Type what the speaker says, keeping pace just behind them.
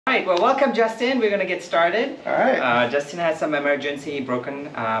Alright, well welcome Justin, we're gonna get started. Alright. Justin has some emergency broken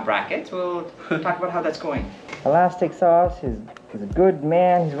brackets. We'll talk about how that's going. Elastic sauce, he's a good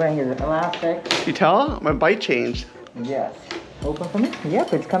man, he's wearing his elastic. You tell? My bite changed. Yes. Open for me?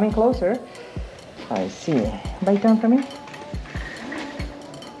 Yep, it's coming closer. I see. Bite down for me.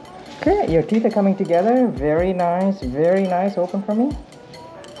 Okay, your teeth are coming together. Very nice, very nice. Open for me.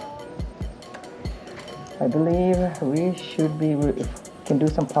 I believe we should be, can do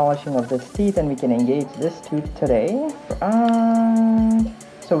some polishing of this teeth and we can engage this tooth today.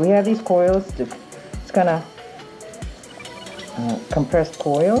 So we have these coils. It's gonna compressed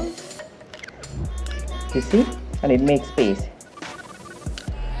coils. You see? And it makes space.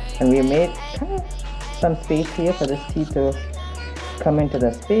 And we made kind of some space here for this teeth to come into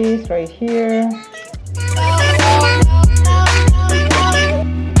the space right here.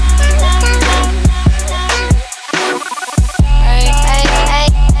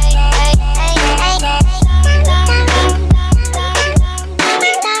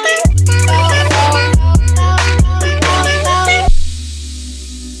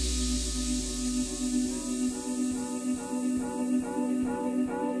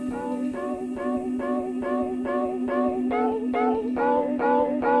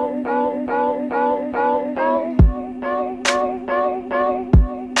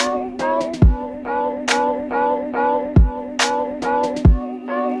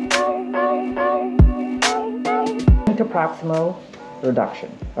 Interproximal reduction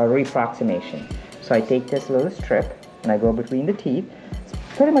or reproximation. So I take this little strip and I go between the teeth. It's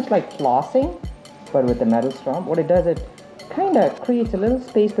pretty much like flossing, but with the metal strop. What it does, it kind of creates a little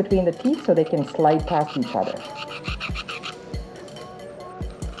space between the teeth so they can slide past each other.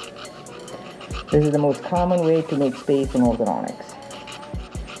 This is the most common way to make space in orthodontics.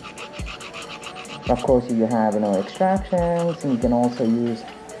 Of course, you have extractions, and you can also use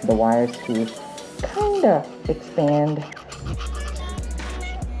the wires to kind of expand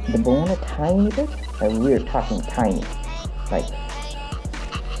the bone a tiny bit. We're talking tiny, like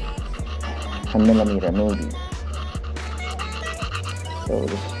a millimeter maybe.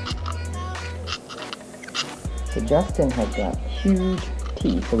 So Justin has got huge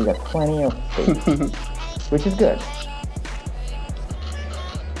teeth, so we got plenty of space, which is good.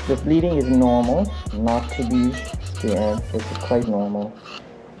 This bleeding is normal, not to be scared. This is quite normal.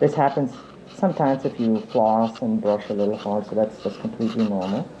 This happens sometimes if you floss and brush a little hard, so that's just completely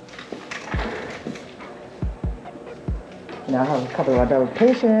normal. Now I have a couple of adult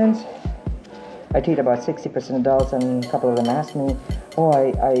patients. I treat about 60% adults, and a couple of them ask me, oh,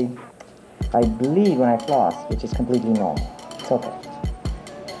 I bleed when I floss, which is completely normal. It's okay.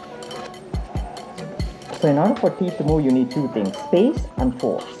 So in order for teeth to move, you need two things, space and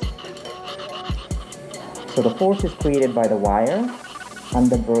force. So the force is created by the wire and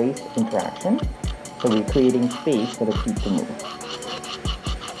the brace interaction. So we're creating space for the teeth to move.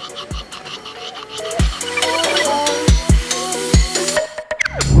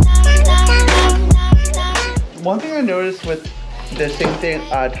 One thing I noticed with the same thing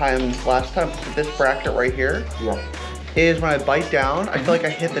last time with this bracket right here, is when I bite down, I feel like I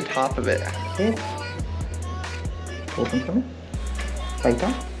hit the top of it. Okay. Open for me. Bite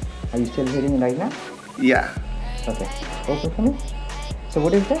down. Are you still hitting it right now? Yeah. Okay. Open for me. So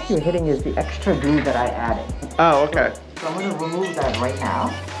what is that you're hitting is the extra glue that I added. Oh, okay. So I'm going to remove that right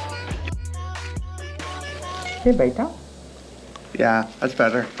now. Okay, bite down. Yeah, that's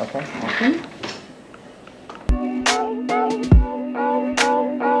better. Okay, awesome.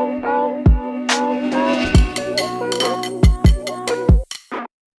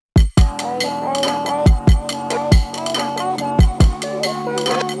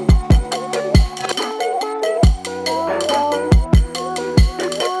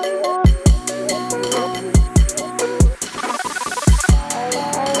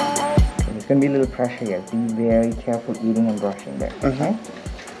 There's going to be a little pressure here. Be very careful eating and brushing there. Okay?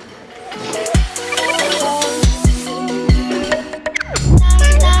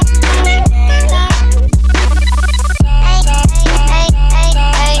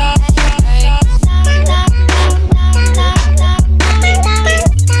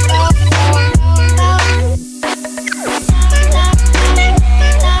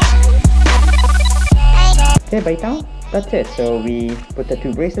 Okay, bite down. That's it. So we put the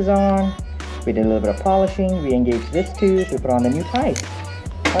two braces on. We did a little bit of polishing. We engaged this tooth. We put on the new ties.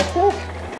 That's it.